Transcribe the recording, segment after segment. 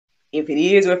If it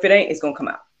is or if it ain't, it's going to come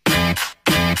out.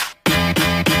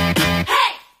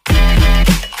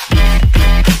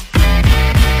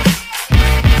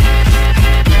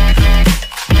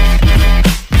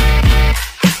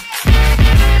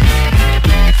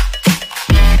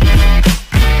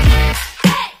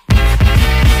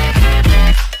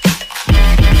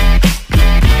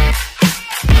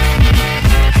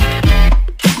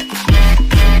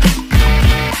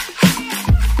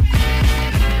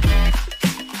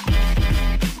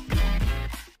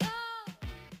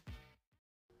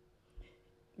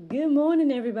 Good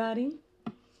morning, everybody.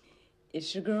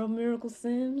 It's your girl, Miracle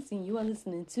Sims, and you are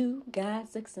listening to God,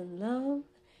 Sex, and Love,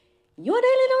 your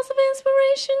daily dose of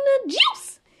inspiration, the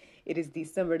juice. It is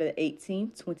December the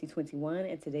 18th, 2021,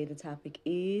 and today the topic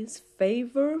is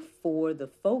Favor for the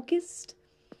Focused.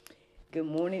 Good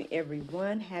morning,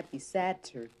 everyone. Happy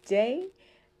Saturday.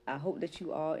 I hope that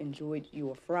you all enjoyed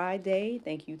your Friday.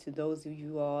 Thank you to those of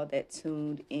you all that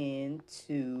tuned in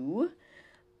to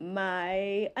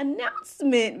my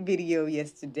announcement video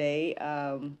yesterday.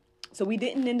 So we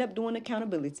didn't end up doing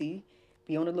accountability.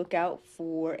 Be on the lookout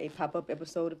for a pop-up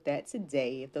episode of that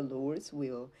today, if the Lord's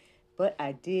will. But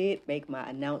I did make my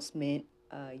announcement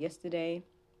yesterday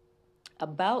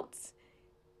about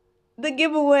the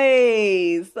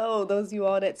giveaways. So those of you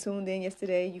all that tuned in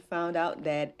yesterday, you found out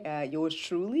that yours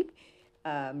truly,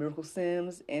 Miracle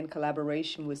Sims, in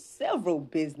collaboration with several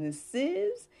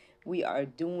businesses, we are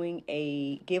doing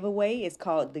a giveaway. It's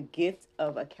called the Gift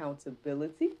of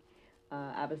Accountability.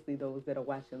 Obviously, those that are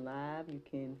watching live, you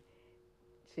can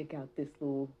check out this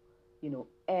little,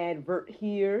 advert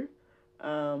here.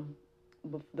 But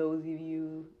for those of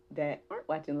you that aren't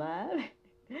watching live,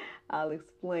 I'll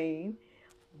explain.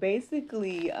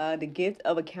 Basically, the Gift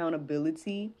of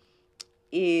Accountability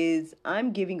is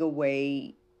I'm giving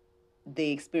away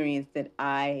the experience that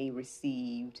I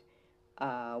received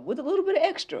with a little bit of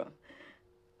extra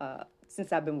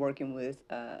since I've been working with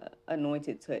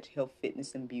Anointed Touch Health,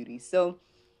 Fitness, and Beauty. So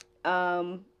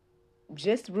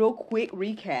just real quick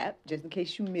recap, just in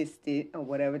case you missed it or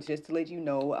whatever, just to let you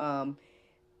know.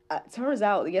 Turns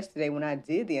out yesterday when I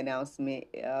did the announcement,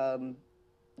 the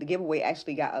giveaway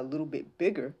actually got a little bit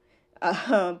bigger.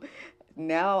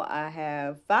 Now I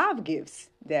have 5 gifts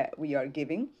that we are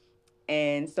giving.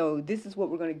 And so this is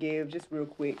what we're going to give just real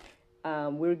quick.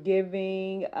 We're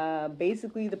giving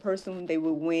basically the person they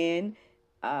will win.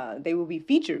 They will be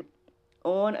featured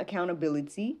on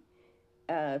accountability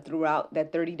throughout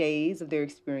that 30 days of their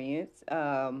experience.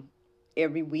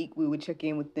 Every week we would check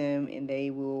in with them and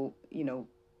they will,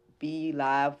 be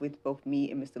live with both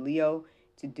me and Mr. Leo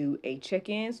to do a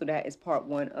check-in. So that is part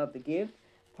 1 of the gift.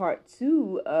 Part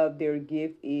 2 of their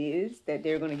gift is that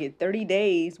they're going to get 30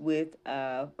 days with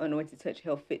Anointed Touch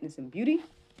Health, Fitness, and Beauty.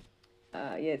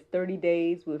 Yes, 30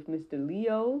 days with Mr.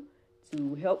 Leo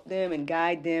to help them and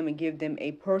guide them and give them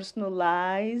a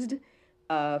personalized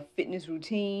fitness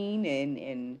routine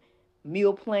and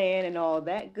meal plan and all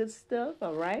that good stuff,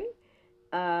 all right?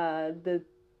 The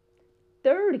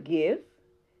third gift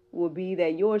will be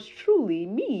that yours truly,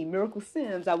 me, Miracle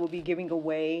Sims, I will be giving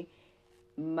away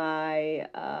my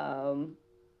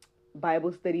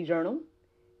Bible study journal.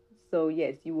 So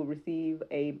yes, you will receive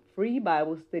a free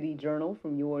Bible study journal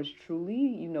from yours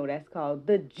truly. That's called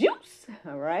The Juice,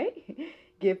 all right?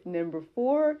 Gift number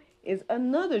 4 is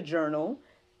another journal.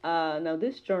 Now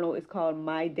this journal is called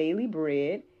My Daily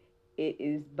Bread. It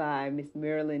is by Miss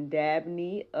Marilyn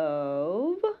Dabney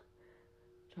of,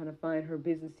 trying to find her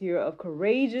business here, of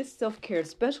Courageous Self-Care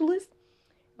Specialist.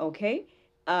 Okay.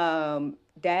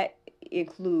 That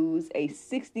includes a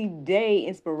 60-day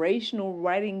inspirational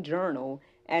writing journal,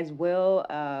 as well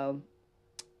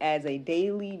as a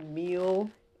daily meal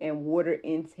and water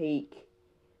intake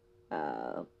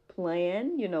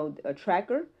plan, a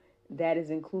tracker that is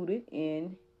included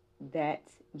in that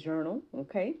journal,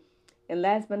 okay? And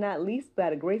last but not least, by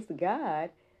the grace of God,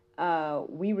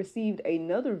 we received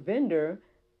another vendor.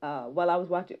 While I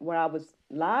was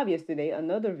live yesterday,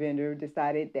 another vendor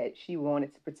decided that she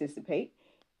wanted to participate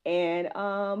and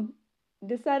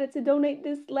decided to donate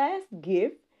this last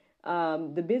gift.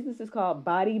 The business is called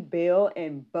Body, Bell,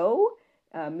 and Bow.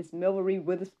 Miss Melvery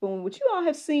Witherspoon, which you all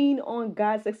have seen on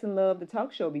God, Sex, and Love, the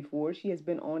talk show before. She has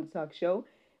been on the talk show.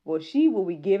 Well, she will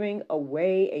be giving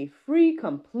away a free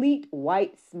complete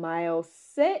white smile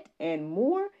set and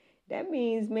more. That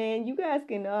means, man, you guys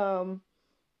can,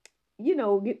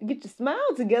 get your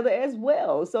smile together as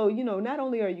well. So, not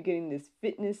only are you getting this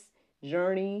fitness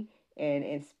journey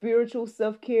and spiritual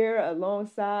self-care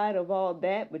alongside of all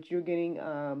that, but you're getting,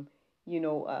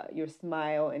 your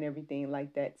smile and everything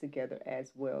like that together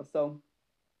as well. So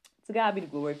to God be the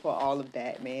glory for all of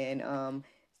that, man.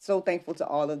 so thankful to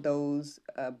all of those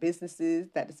businesses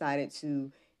that decided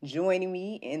to join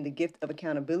me in the gift of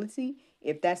accountability.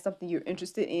 If that's something you're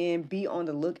interested in, be on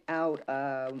the lookout.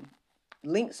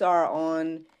 Links are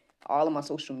on all of my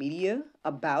social media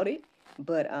about it,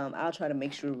 but I'll try to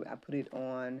make sure I put it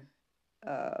on,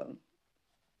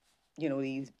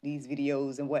 these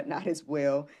videos and whatnot as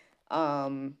well.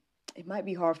 It might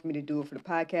be hard for me to do it for the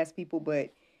podcast people, but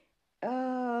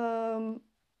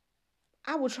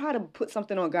I will try to put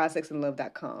something on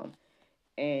godsexandlove.com,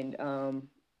 and so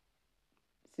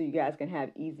you guys can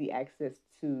have easy access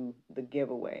to the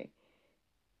giveaway.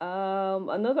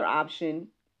 Another option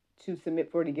to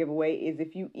submit for the giveaway is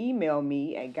if you email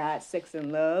me at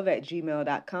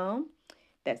godsexandlove@gmail.com.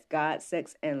 That's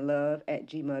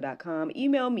godsexandlove@gmail.com.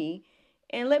 Email me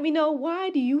and let me know, why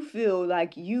do you feel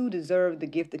like you deserve the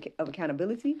gift of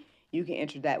accountability? You can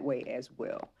enter that way as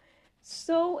well.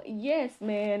 So, yes,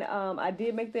 man, I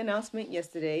did make the announcement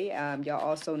yesterday. Y'all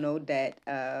also know that,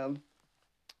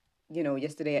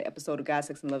 yesterday an episode of God,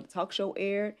 Sex, and Love, the talk show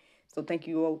aired. So thank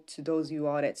you all to those of you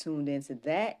all that tuned into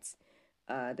that.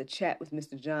 The chat with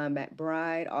Mr. John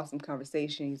McBride, awesome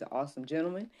conversation. He's an awesome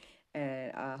gentleman.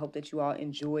 And I hope that you all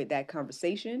enjoyed that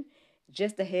conversation.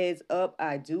 Just a heads up,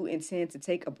 I do intend to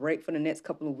take a break for the next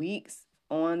couple of weeks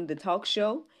on the talk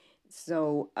show.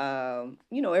 So,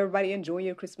 everybody enjoy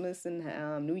your Christmas and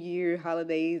New Year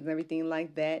holidays and everything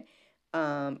like that.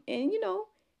 And,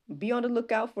 be on the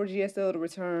lookout for GSL to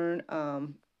return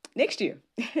next year.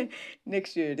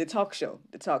 Next year, the talk show.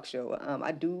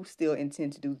 I do still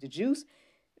intend to do the juice.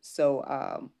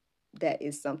 So that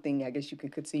is something I guess you can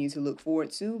continue to look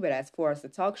forward to. But as far as the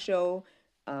talk show,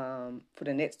 for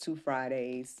the next 2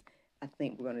 Fridays, I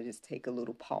think we're going to just take a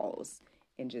little pause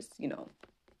and just,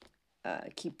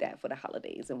 keep that for the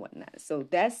holidays and whatnot. So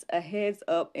that's a heads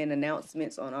up and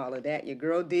announcements on all of that. Your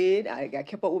girl did. I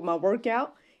kept up with my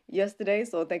workout yesterday,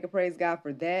 so thank and praise God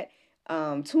for that.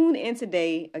 Tune in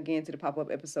today again to the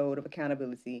pop-up episode of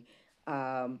Accountability.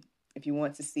 If you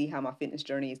want to see how my fitness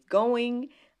journey is going,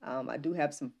 I do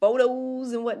have some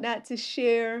photos and whatnot to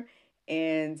share.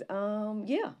 And so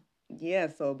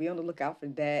be on the lookout for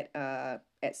that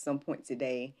at some point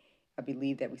today. I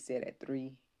believe that we said at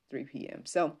 3 p.m.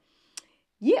 So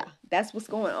yeah, that's what's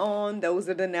going on. Those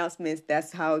are the announcements.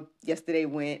 That's how yesterday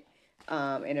went,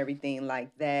 and everything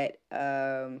like that.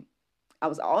 I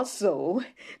was also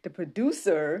the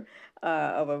producer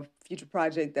of a future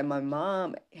project that my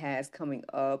mom has coming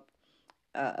up,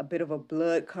 a bit of a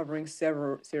blood covering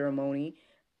ceremony,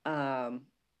 for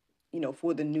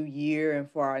the new year and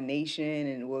for our nation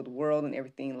and the world and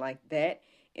everything like that.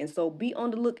 And so be on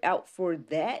the lookout for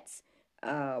that.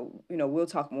 We'll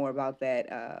talk more about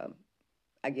that,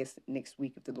 I guess, next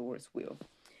week if the Lord's will.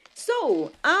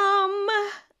 So,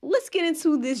 let's get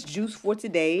into this juice for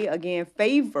today. Again,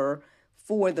 favor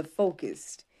for the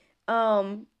focused.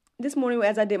 This morning,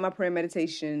 as I did my prayer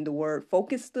meditation, the word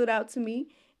focus stood out to me.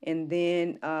 And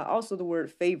then also the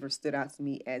word favor stood out to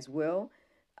me as well.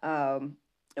 And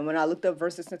when I looked up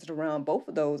verses centered around both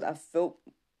of those, I felt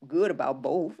good about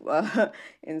both.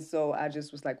 And so I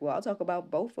just was like, well, I'll talk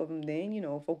about both of them then,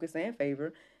 focus and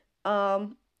favor.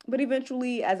 But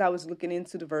eventually, as I was looking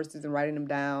into the verses and writing them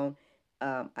down,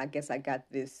 I guess I got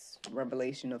this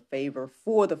revelation of favor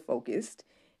for the focused.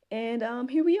 And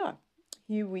here we are.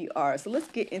 So let's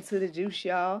get into the juice,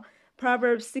 y'all.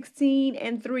 Proverbs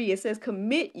 16:3. It says,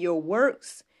 commit your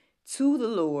works to the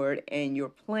Lord and your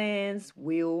plans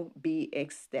will be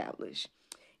established.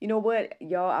 You know what,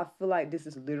 y'all? I feel like this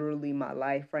is literally my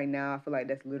life right now. I feel like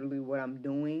that's literally what I'm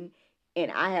doing.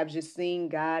 And I have just seen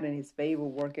God and his favor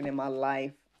working in my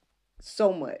life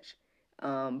so much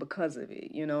because of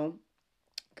it,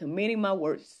 committing my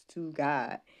works to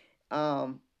God.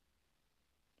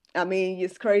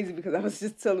 It's crazy because I was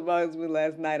just telling my husband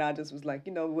last night, I just was like,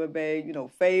 what, babe,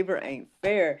 favor ain't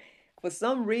fair. For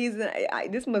some reason,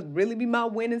 this must really be my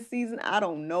winning season. I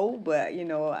don't know, but,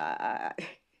 I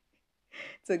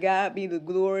to God be the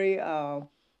glory. I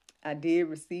did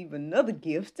receive another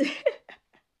gift. I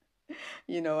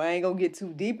ain't going to get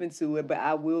too deep into it, but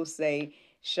I will say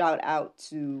shout out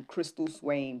to Crystal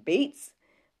Swain Bates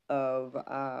of,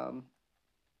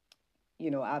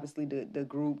 obviously the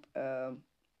group,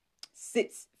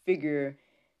 Six Figure.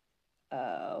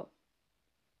 The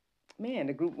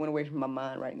group went away from my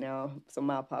mind right now, so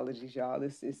my apologies, y'all.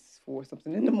 This is for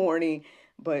something in the morning,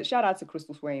 but shout out to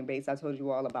Crystal Swain Bates. I told you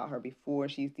all about her before.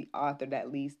 She's the author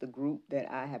that leads the group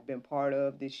that I have been part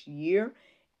of this year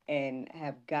and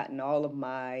have gotten all of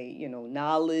my,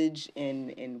 knowledge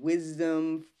and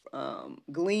wisdom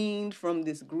gleaned from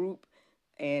this group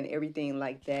and everything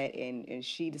like that. And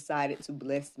she decided to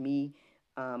bless me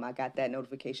I got that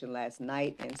notification last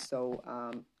night. And so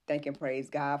thank and praise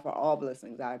God for all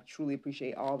blessings. I truly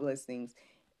appreciate all blessings.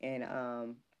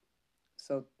 And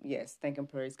so, yes, thank and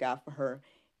praise God for her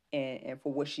and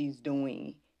for what she's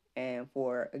doing. And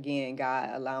for, again, God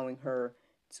allowing her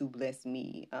to bless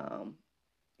me.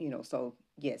 So,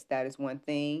 yes, that is one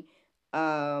thing.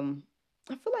 I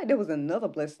feel like there was another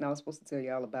blessing I was supposed to tell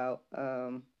y'all about.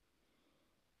 I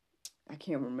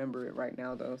can't remember it right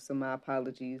now, though, so my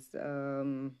apologies.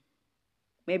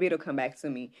 Maybe it'll come back to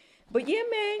me. But yeah,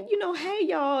 man, hey,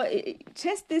 y'all,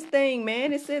 test this thing,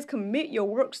 man. It says commit your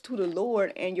works to the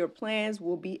Lord and your plans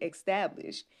will be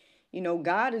established.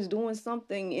 God is doing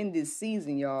something in this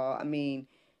season, y'all. I mean,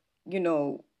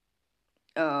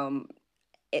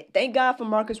 thank God for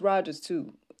Marcus Rogers,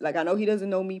 too. Like, I know he doesn't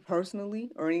know me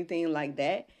personally or anything like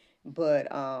that. But,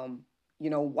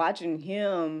 watching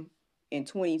him in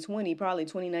 2020, probably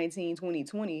 2019,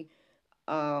 2020,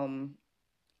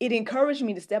 it encouraged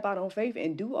me to step out on faith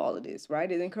and do all of this,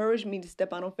 right? It encouraged me to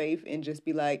step out on faith and just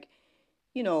be like,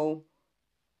 use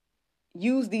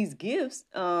these gifts,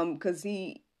 because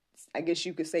he, I guess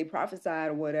you could say, prophesied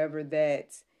or whatever,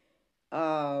 that,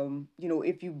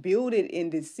 if you build it in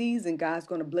this season, God's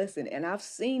going to bless it. And I've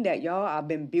seen that, y'all. I've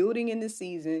been building in this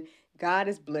season. God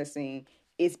is blessing.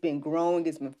 It's been growing.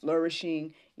 It's been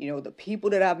flourishing. The people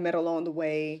that I've met along the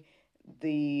way,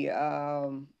 the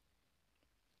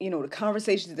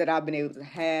conversations that I've been able to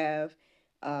have,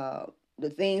 the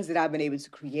things that I've been able to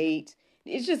create.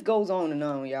 It just goes on and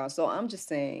on, y'all. So I'm just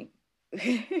saying,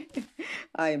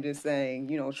 I am just saying,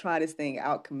 try this thing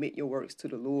out, commit your works to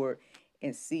the Lord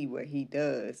and see what he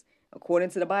does. According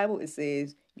to the Bible, it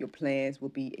says your plans will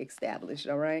be established,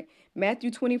 all right?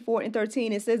 Matthew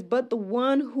 24:13, it says, but the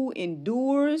one who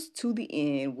endures to the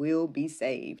end will be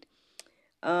saved.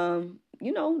 The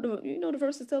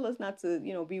verses tell us not to,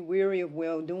 be weary of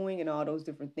well-doing and all those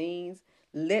different things.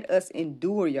 Let us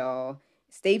endure, y'all.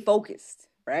 Stay focused,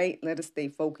 right? Let us stay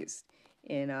focused.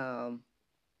 And,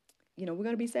 we're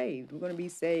going to be saved. We're going to be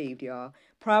saved, y'all.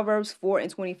 Proverbs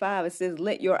 4:25, it says,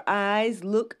 let your eyes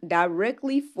look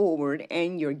directly forward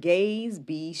and your gaze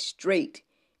be straight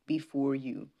before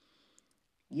you.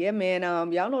 Yeah, man.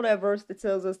 Y'all know that verse that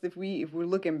tells us if we're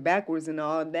looking backwards and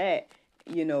all that,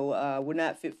 we're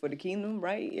not fit for the kingdom,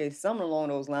 right? It's something along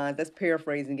those lines. That's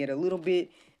paraphrasing it a little bit.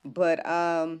 But,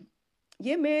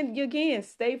 yeah, man, again,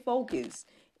 stay focused.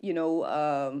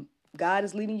 God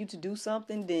is leading you to do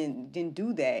something, then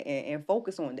do that and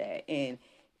focus on that. And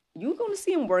you're going to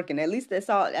see him working. At least that's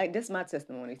all. That's my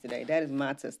testimony today. That is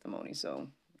my testimony. So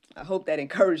I hope that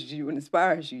encourages you and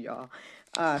inspires you, y'all.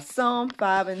 Psalm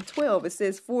 5:12, it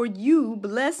says, for you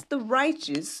bless the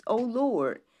righteous, O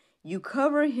Lord. You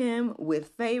cover him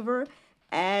with favor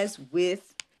as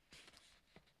with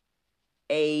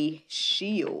a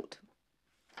shield.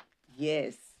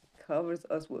 Yes, covers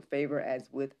us with favor as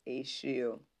with a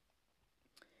shield.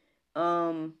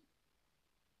 I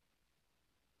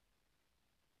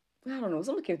don't know.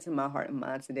 Something came to my heart and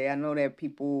mind today. I know that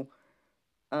people,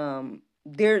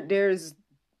 there's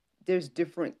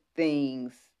different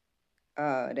things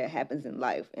that happens in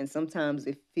life, and sometimes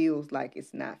it feels like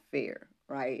it's not fair,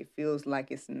 right? It feels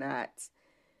like it's not.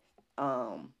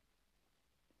 I'll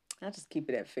just keep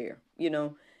it at fair,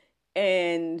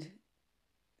 and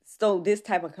so this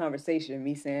type of conversation,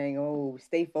 me saying, "Oh,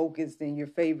 stay focused in your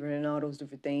favor," and all those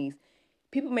different things,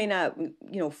 people may not,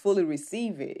 fully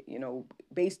receive it,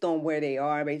 based on where they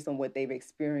are, based on what they've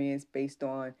experienced, based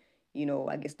on,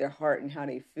 I guess their heart and how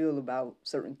they feel about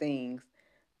certain things.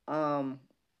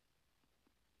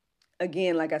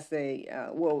 Again, like I say,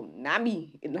 well, not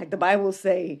me, like the Bible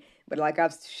say, but like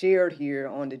I've shared here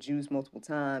on the Juice multiple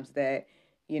times, that,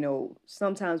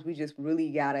 sometimes we just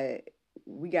really got to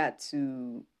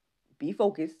be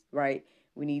focused, right?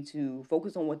 We need to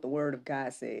focus on what the word of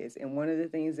God says. And one of the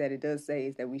things that it does say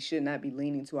is that we should not be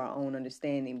leaning to our own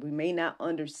understanding. We may not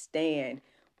understand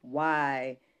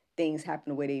why things happen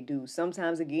the way they do.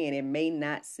 Sometimes, again, it may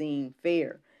not seem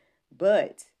fair,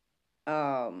 but,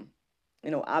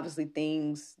 obviously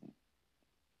things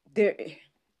there.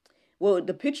 Well,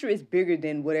 the picture is bigger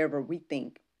than whatever we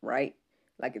think, right?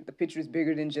 Like the picture is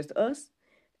bigger than just us.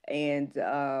 And,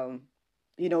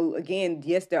 again,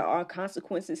 yes, there are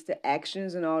consequences to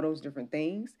actions and all those different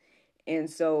things. And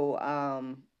so,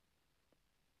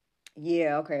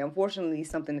 yeah, okay. Unfortunately,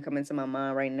 something to come into my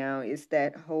mind right now is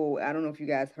that whole, I don't know if you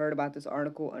guys heard about this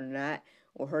article or not,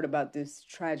 or heard about this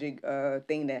tragic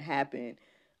thing that happened.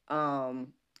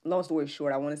 Long story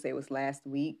short, I want to say it was last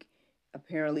week.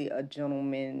 Apparently, a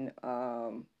gentleman,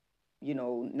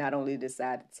 not only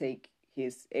decided to take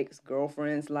his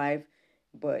ex-girlfriend's life,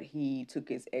 but he took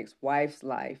his ex-wife's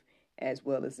life as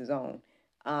well as his own.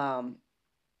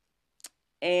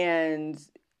 And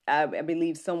I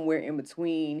believe somewhere in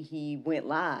between, he went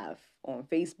live on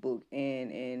Facebook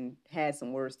and had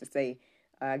some words to say,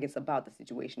 I guess, about the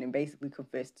situation, and basically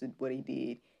confessed to what he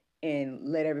did and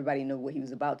let everybody know what he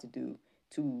was about to do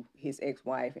to his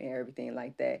ex-wife and everything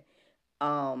like that.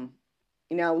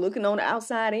 Looking on the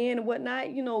outside in and whatnot,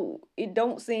 it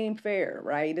don't seem fair,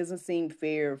 right? It doesn't seem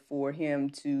fair for him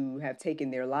to have taken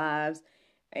their lives,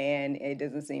 and it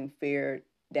doesn't seem fair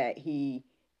that he,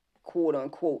 quote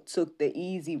unquote, took the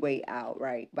easy way out,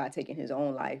 right, by taking his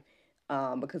own life,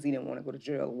 because he didn't want to go to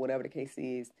jail, whatever the case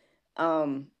is.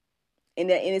 And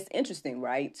it's interesting,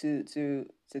 right, to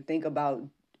think about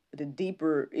the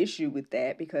deeper issue with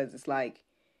that, because it's like,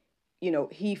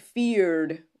 he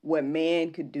feared what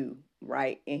man could do,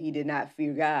 right? And he did not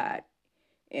fear God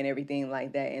and everything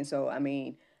like that. And so, I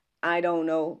mean, I don't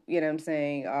know, what I'm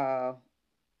saying,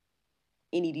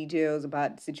 any details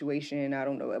about the situation. I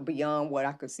don't know, beyond what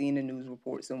I could see in the news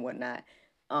reports and whatnot.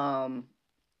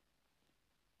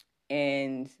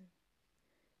 And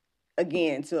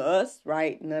again, to us,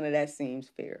 right, none of that seems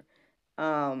fair.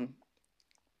 All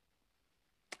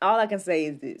I can say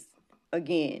is this.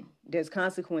 Again, there's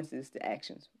consequences to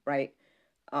actions, right?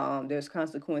 There's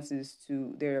consequences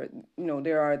to there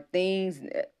are things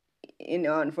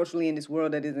unfortunately in this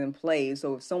world that is in play.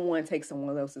 So if someone takes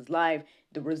someone else's life,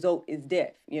 the result is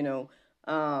death. That's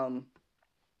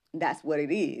what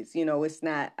it is. It's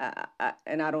not.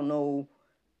 And I don't know.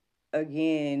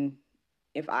 Again,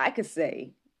 if I could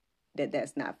say that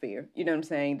that's not fair, you know what I'm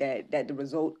saying? That the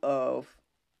result of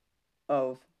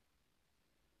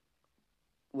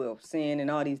sin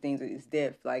and all these things is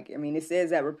death. Like, I mean, it says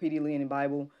that repeatedly in the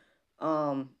Bible.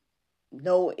 No,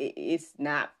 it's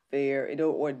not fair. It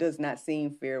does not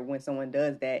seem fair when someone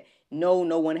does that. No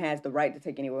one has the right to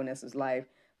take anyone else's life.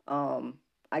 I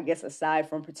guess aside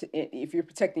from if you're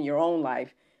protecting your own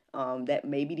life, that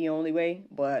may be the only way.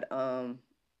 But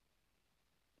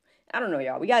I don't know,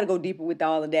 y'all. We got to go deeper with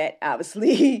all of that.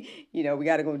 Obviously, we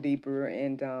got to go deeper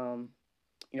and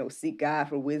seek God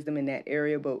for wisdom in that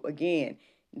area. But again,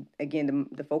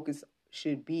 the focus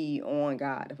should be on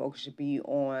God. The focus should be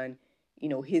on,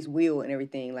 his will and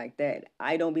everything like that.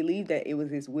 I don't believe that it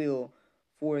was his will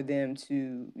for them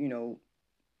to,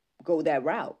 go that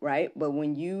route, right? But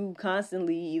when you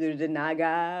constantly either deny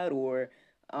God or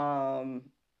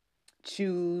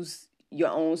choose your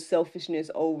own selfishness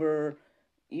over,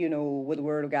 what the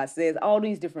Word of God says, all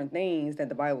these different things that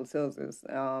the Bible tells us,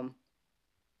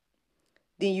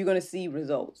 then you're going to see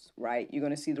results, right? You're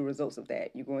going to see the results of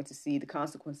that. You're going to see the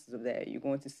consequences of that. You're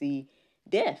going to see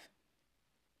death,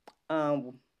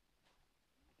 one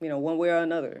way or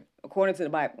another, according to the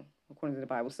Bible.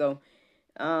 So,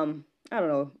 I don't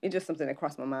know. It's just something that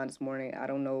crossed my mind this morning. I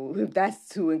don't know if that's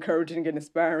too encouraging and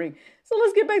inspiring. So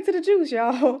let's get back to the juice,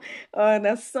 y'all.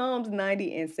 Now, Psalms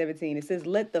 90:17. It says,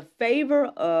 "Let the favor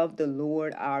of the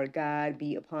Lord our God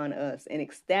be upon us, and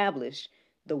establish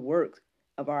the work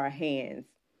of our hands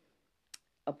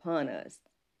upon us."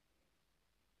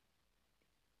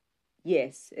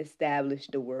 Yes, establish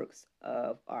the works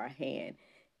of our hand.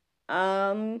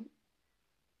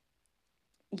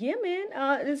 Yeah, man.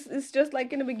 It's just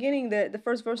like in the beginning, the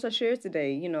first verse I shared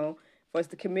today, for us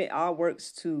to commit our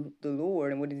works to the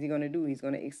Lord. And what is he going to do? He's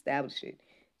going to establish it.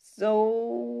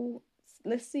 So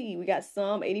let's see. We got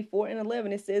Psalm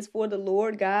 84:11. It says, "For the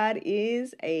Lord God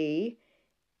is a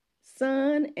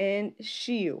sun and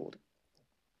shield.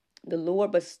 The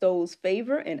Lord bestows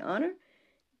favor and honor.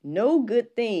 No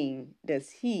good thing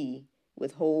does he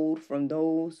withhold from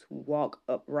those who walk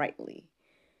uprightly."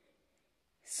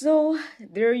 So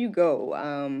there you go.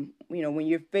 When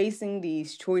you're facing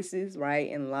these choices, right,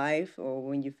 in life, or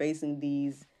when you're facing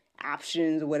these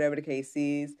options or whatever the case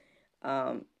is,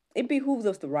 it behooves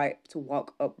us to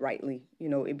walk uprightly.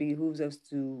 It behooves us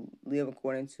to live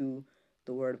according to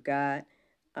the Word of God.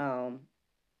 According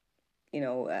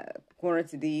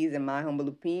to these, in my humble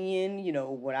opinion,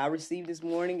 what I received this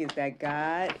morning is that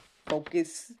God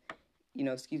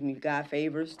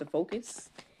favors the focus.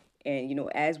 And,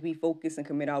 as we focus and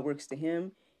commit our works to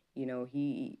him,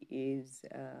 he is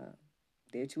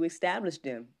there to establish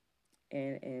them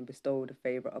and bestow the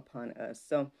favor upon us.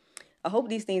 So I hope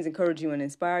these things encourage you and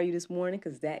inspire you this morning,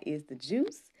 because that is the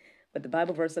juice. But the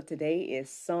Bible verse of today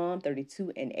is Psalm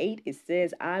 32:8. It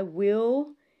says, "I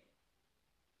will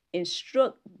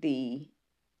instruct thee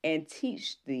and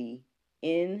teach thee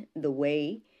in the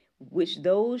way which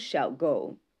thou shalt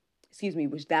go.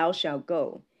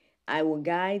 I will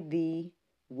guide thee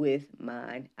with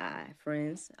mine eye."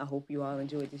 Friends, I hope you all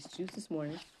enjoyed this juice this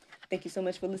morning. Thank you so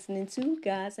much for listening to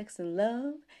God, Sex, and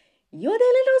Love. your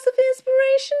daily dose of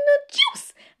inspiration, the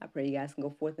juice. I pray you guys can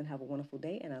go forth and have a wonderful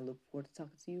day, and I look forward to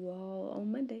talking to you all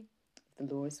on Monday, if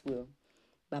the Lord's will.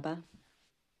 Bye-bye.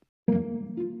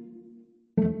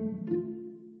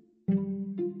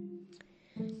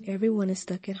 Everyone is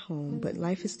stuck at home, but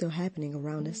life is still happening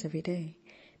around us every day.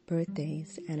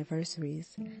 Birthdays,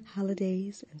 anniversaries,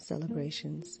 holidays, and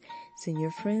celebrations. Send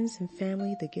your friends and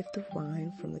family the gift of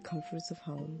wine from the comforts of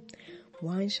home.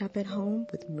 Wine shop at home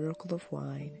with Miracle of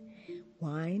Wine.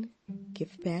 Wine,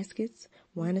 gift baskets,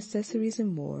 wine accessories,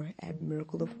 and more at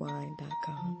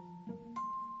miracleofwine.com.